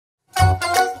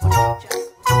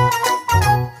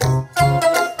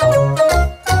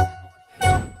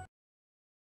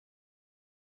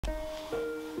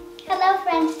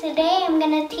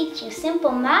teach you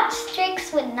simple math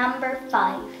tricks with number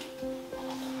 5.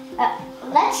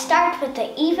 Let's start with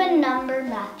the even number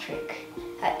math trick.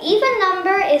 An even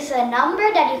number is a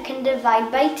number that you can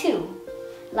divide by 2.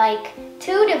 Like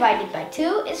 2 divided by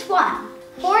 2 is 1.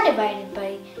 4 divided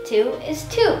by 2 is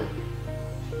 2.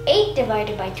 8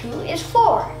 divided by 2 is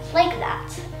 4. Like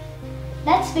that.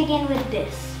 Let's begin with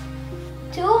this.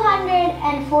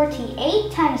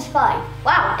 248 times 5.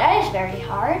 Wow, that is very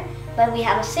hard. But we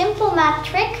have a simple math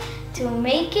trick to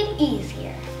make it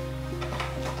easier.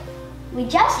 We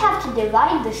just have to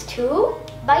divide this 2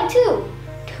 by 2.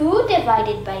 2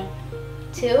 divided by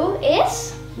 2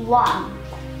 is 1.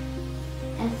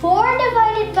 And 4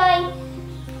 divided by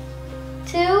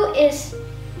 2 is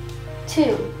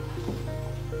 2.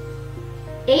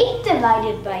 8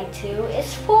 divided by 2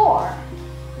 is 4.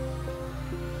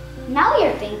 Now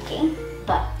you're thinking,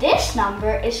 but this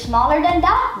number is smaller than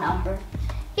that number.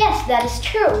 Yes, that is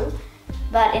true.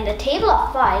 But in the table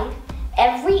of 5,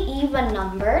 every even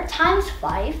number times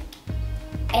 5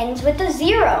 ends with a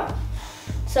 0.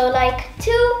 So like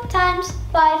 2 times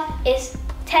 5 is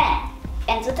 10,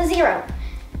 ends with a 0.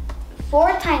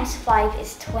 4 times 5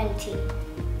 is 20.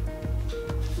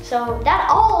 So that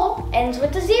all ends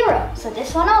with a 0. So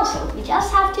this one also, we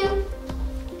just have to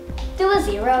do a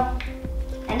 0.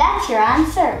 And that's your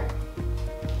answer.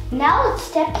 Now let's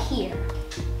step here.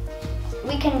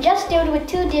 We can just do it with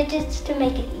 2 digits to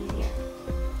make it easier.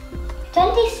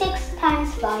 26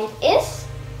 times 5 is...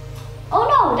 Oh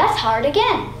no, that's hard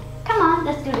again. Come on,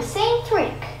 let's do the same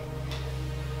trick.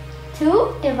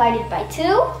 2 divided by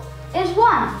 2 is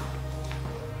 1.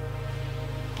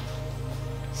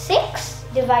 6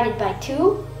 divided by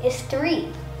 2 is 3.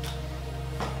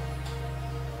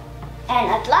 And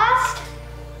at last,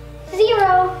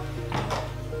 0.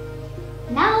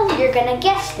 Now you're gonna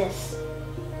guess this.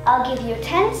 I'll give you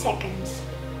 10 seconds.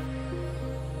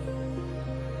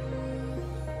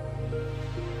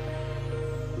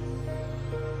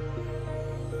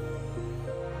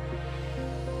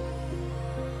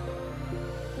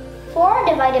 Four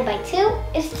divided by 2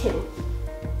 is 2.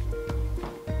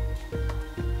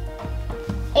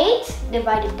 8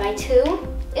 divided by 2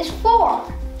 is 4.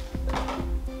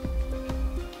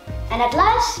 And at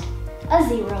last, a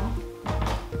 0.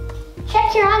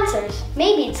 Check your answers.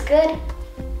 Maybe it's good.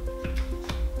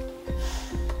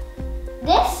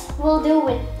 This will do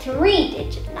with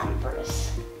 3-digit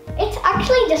numbers. It's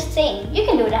actually the same. You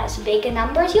can do it as big a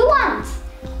number as you want.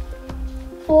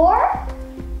 4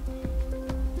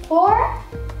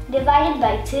 divided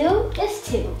by 2 is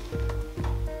 2.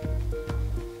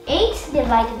 8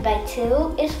 divided by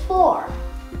 2 is 4.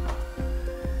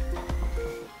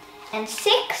 And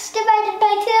 6 divided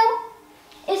by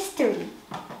 2 is 3.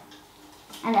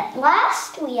 And at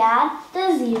last, we add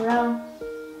the 0.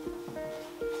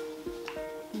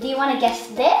 Do you want to guess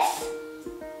this?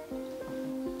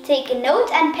 Take a note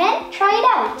and pen, try it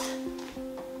out.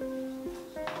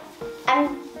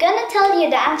 I'm gonna tell you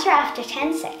the answer after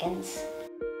 10 seconds.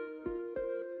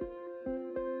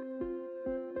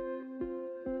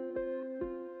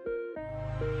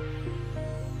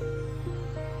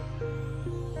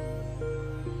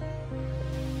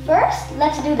 First,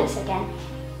 let's do this again.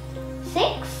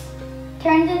 6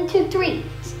 turns into 3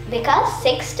 because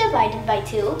 6 divided by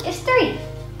 2 is 3.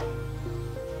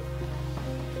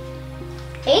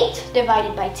 8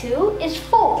 divided by 2 is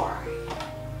 4.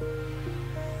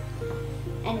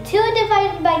 And 2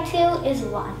 divided by 2 is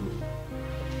 1.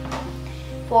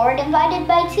 4 divided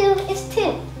by 2 is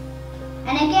 2.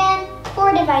 And again,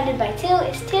 4 divided by 2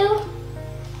 is 2.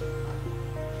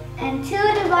 And 2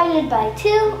 divided by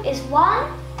 2 is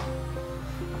 1.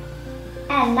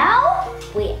 And now,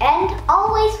 we end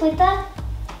always with a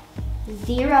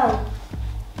 0.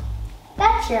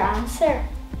 That's your answer.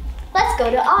 Let's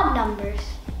go to odd numbers.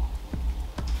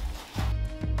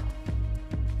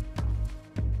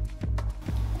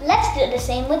 Let's do the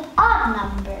same with odd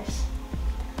numbers.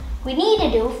 We need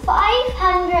to do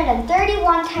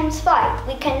 531 times 5.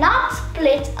 We cannot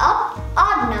split up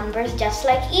odd numbers just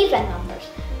like even numbers.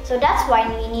 So that's why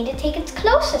we need to take its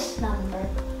closest number.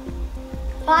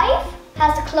 5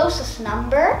 has the closest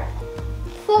number,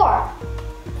 4.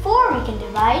 4 we can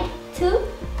divide to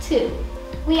 2.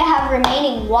 We have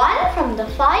remaining 1 from the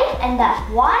 5, and that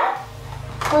 1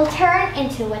 will turn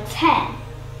into a 10.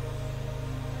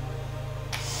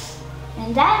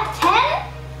 And that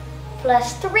 10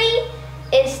 plus 3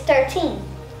 is 13.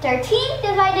 13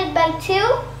 divided by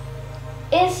 2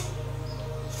 is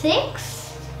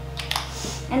 6.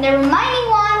 And the remaining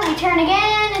 1 we turn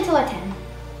again into a 10.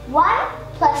 1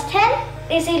 plus 10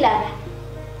 is 11.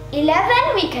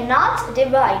 11 we cannot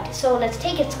divide, so let's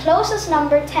take its closest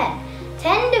number, 10.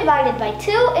 10 divided by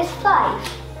 2 is 5.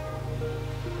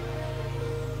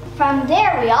 From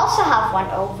there, we also have 1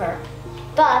 over.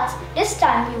 But this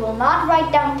time, we will not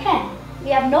write down 10. We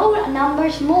have no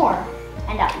numbers more.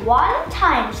 And that 1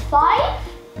 times 5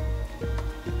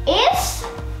 is,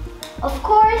 of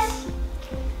course,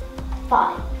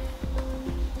 5.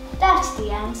 That's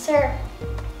the answer.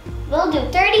 We'll do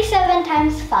 37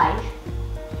 times 5.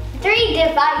 3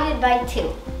 divided by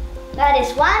 2. That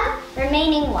is 1,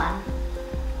 remaining 1.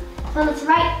 So let's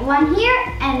write 1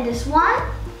 here, and this 1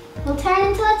 will turn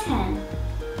into a 10.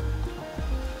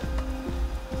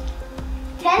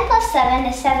 10 plus 7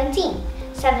 is 17.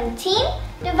 17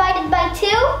 divided by 2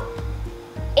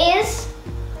 is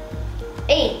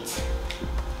 8.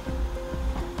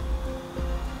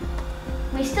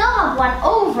 We still have 1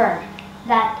 over.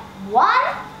 That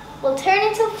 1 will turn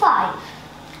into 5.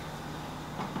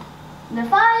 The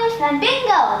 5, and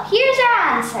bingo! Here's our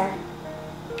answer.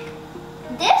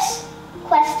 This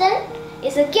question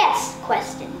is a guess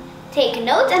question. Take a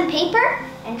note and paper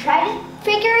and try to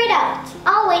figure it out.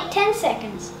 I'll wait 10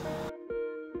 seconds.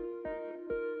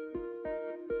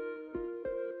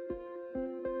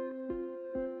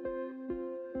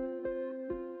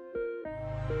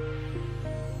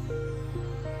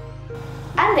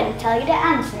 I'm going to tell you the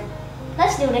answer.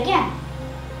 Let's do it again.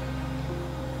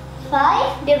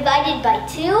 5 divided by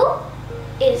 2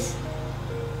 is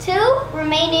 2,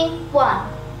 remaining 1.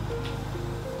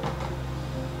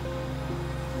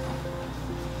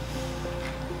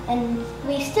 And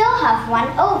we still have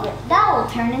 1 over. That will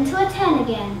turn into a 10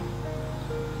 again.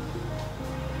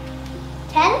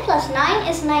 10 plus 9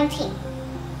 is 19.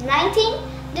 19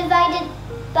 divided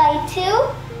by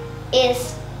 2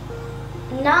 is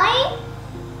 9.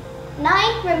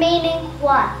 9 remaining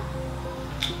 1.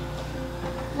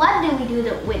 What do we do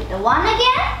with the 1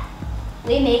 again?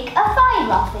 We make a 5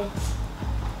 of it.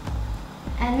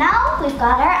 And now we've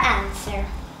got our answer.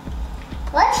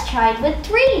 Let's try it with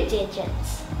 3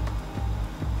 digits.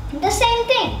 The same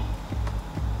thing.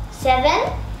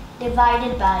 7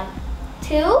 divided by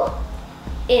 2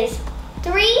 is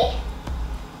 3,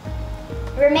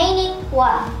 remaining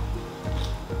 1.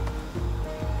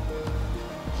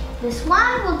 This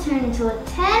 1 will turn into a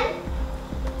 10,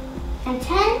 and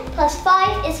 10 plus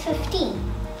 5 is 15.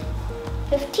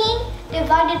 15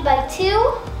 divided by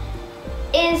 2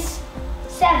 is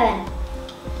 7.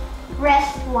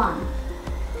 Rest 1.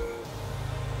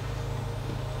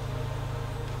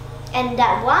 And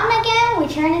that 1 again, we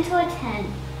turn into a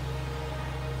 10.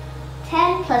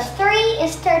 10 plus 3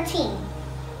 is 13.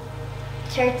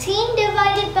 13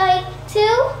 divided by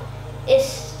 2 is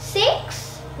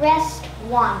 6. Rest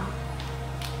 1.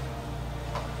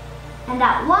 And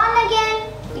that 1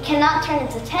 again, we cannot turn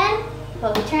into 10,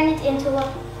 but we turn it into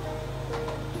a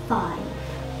 5.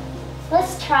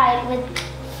 Let's try it with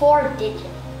 4 digits.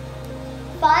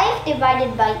 5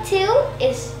 divided by 2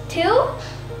 is 2,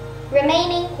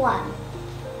 remaining 1.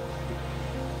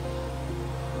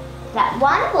 That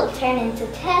 1 will turn into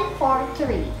 10 for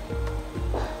 3.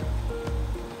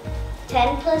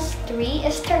 10 plus 3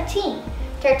 is 13.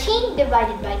 13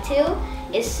 divided by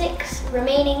 2 is 6,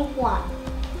 remaining 1.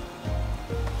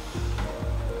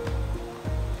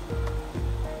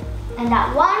 And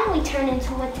that 1 we turn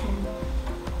into a 10.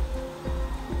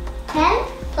 10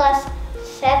 plus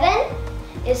 7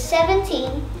 is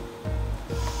 17.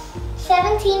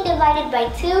 17 divided by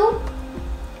 2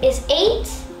 is 8,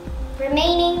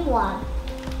 remaining 1.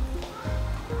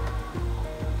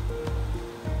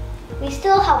 We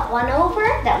still have 1 over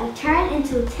that we turn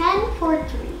into 10 for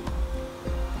 3.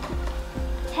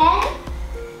 10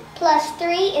 plus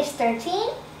 3 is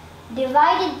 13.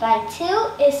 Divided by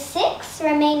 2 is 6,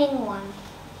 remaining 1.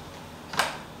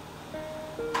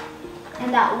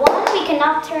 And that 1 we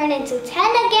cannot turn into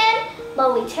 10 again,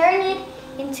 but we turn it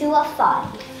into a 5.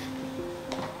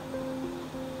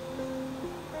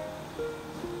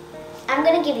 I'm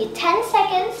going to give you 10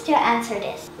 seconds to answer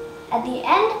this. At the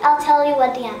end, I'll tell you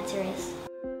what the answer is.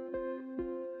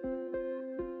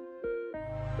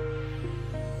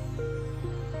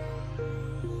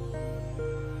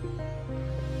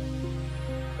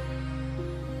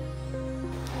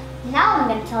 Now I'm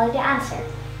going to tell you the answer.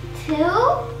 2,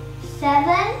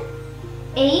 7,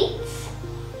 8,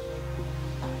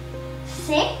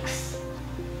 6,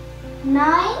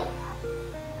 9,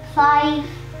 5,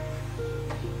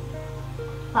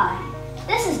 5.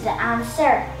 This is the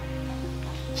answer.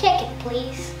 Check it,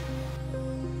 please.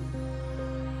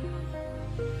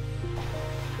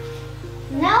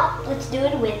 Now let's do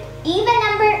it with even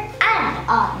number and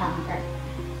odd number.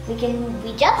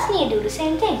 We just need to do the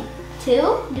same thing.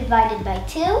 2 divided by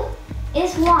 2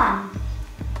 is 1.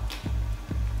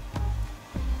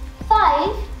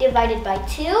 5 divided by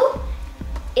 2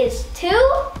 is 2,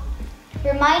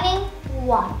 remaining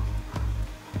 1.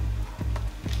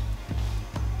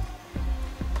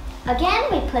 Again,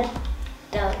 we put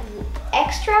the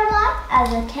extra 1 as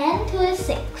a 10 to a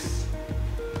 6.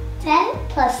 10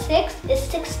 plus 6 is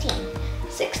 16.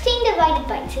 16 divided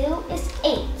by 2 is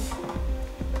 8.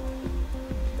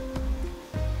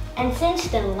 And since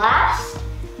the last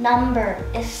number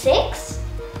is 6,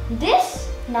 this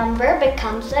number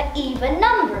becomes an even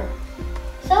number.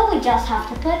 So we just have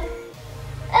to put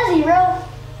a 0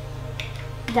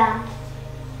 down.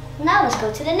 Now let's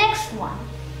go to the next one.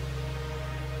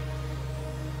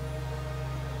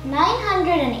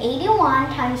 981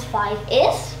 times 5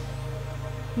 is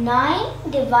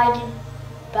 9 divided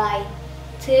by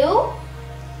 2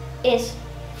 is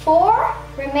 4,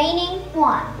 remaining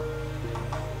 1.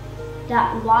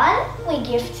 That 1 we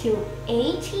give to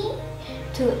 8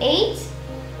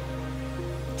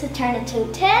 to turn it to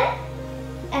 10,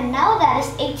 and now that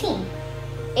is 18.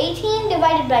 18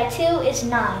 divided by 2 is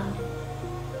 9.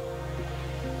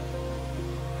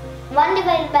 1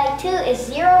 divided by 2 is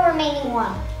 0, remaining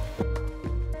 1.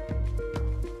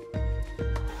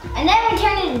 And then we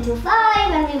turn it into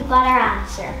 5 and we've got our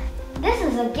answer. This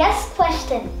is a guess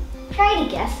question. Try to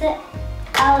guess it.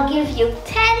 I'll give you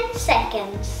 10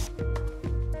 seconds.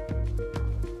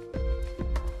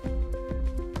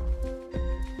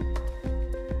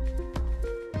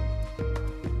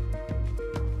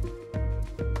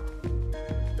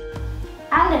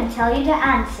 I'm going to tell you the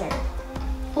answer.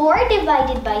 4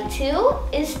 divided by 2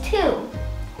 is 2.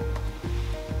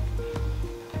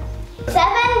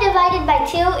 7 divided by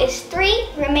 2 is 3,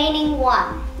 remaining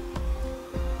 1.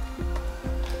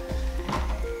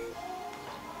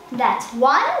 That's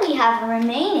 1 we have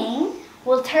remaining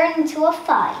will turn into a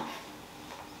 5.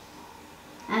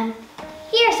 And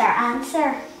here's our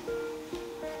answer.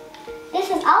 This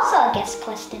is also a guess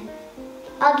question.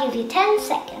 I'll give you 10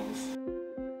 seconds.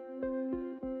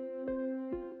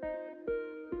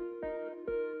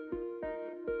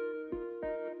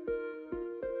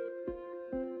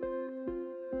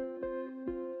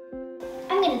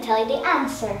 I'm going to tell you the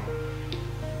answer.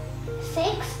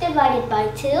 6 divided by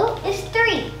 2 is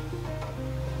 3.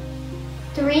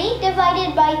 3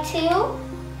 divided by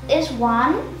 2 is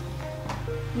 1,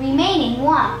 remaining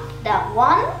 1. That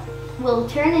 1 will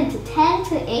turn into 10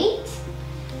 to 8,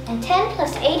 and 10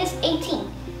 plus 8 is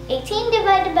 18. 18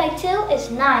 divided by 2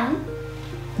 is 9,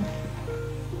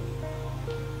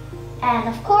 and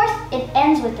of course it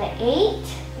ends with an 8,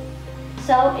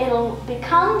 so it'll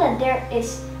become that there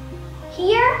is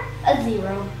here a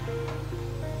 0.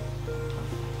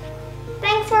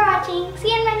 Thanks for watching. See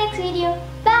you in my next video.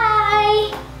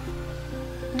 Bye!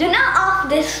 Do not off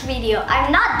this video. I'm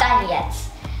not done yet.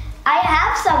 I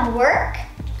have some work,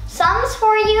 sums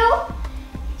for you.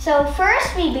 So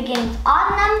first we begin with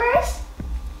odd numbers,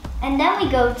 and then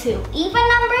we go to even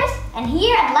numbers, and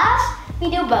here at last we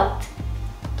do both.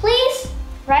 Please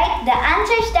write the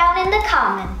answers down in the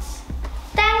comments.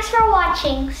 Thanks for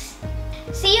watching.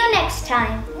 See you next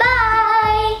time.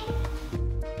 Bye!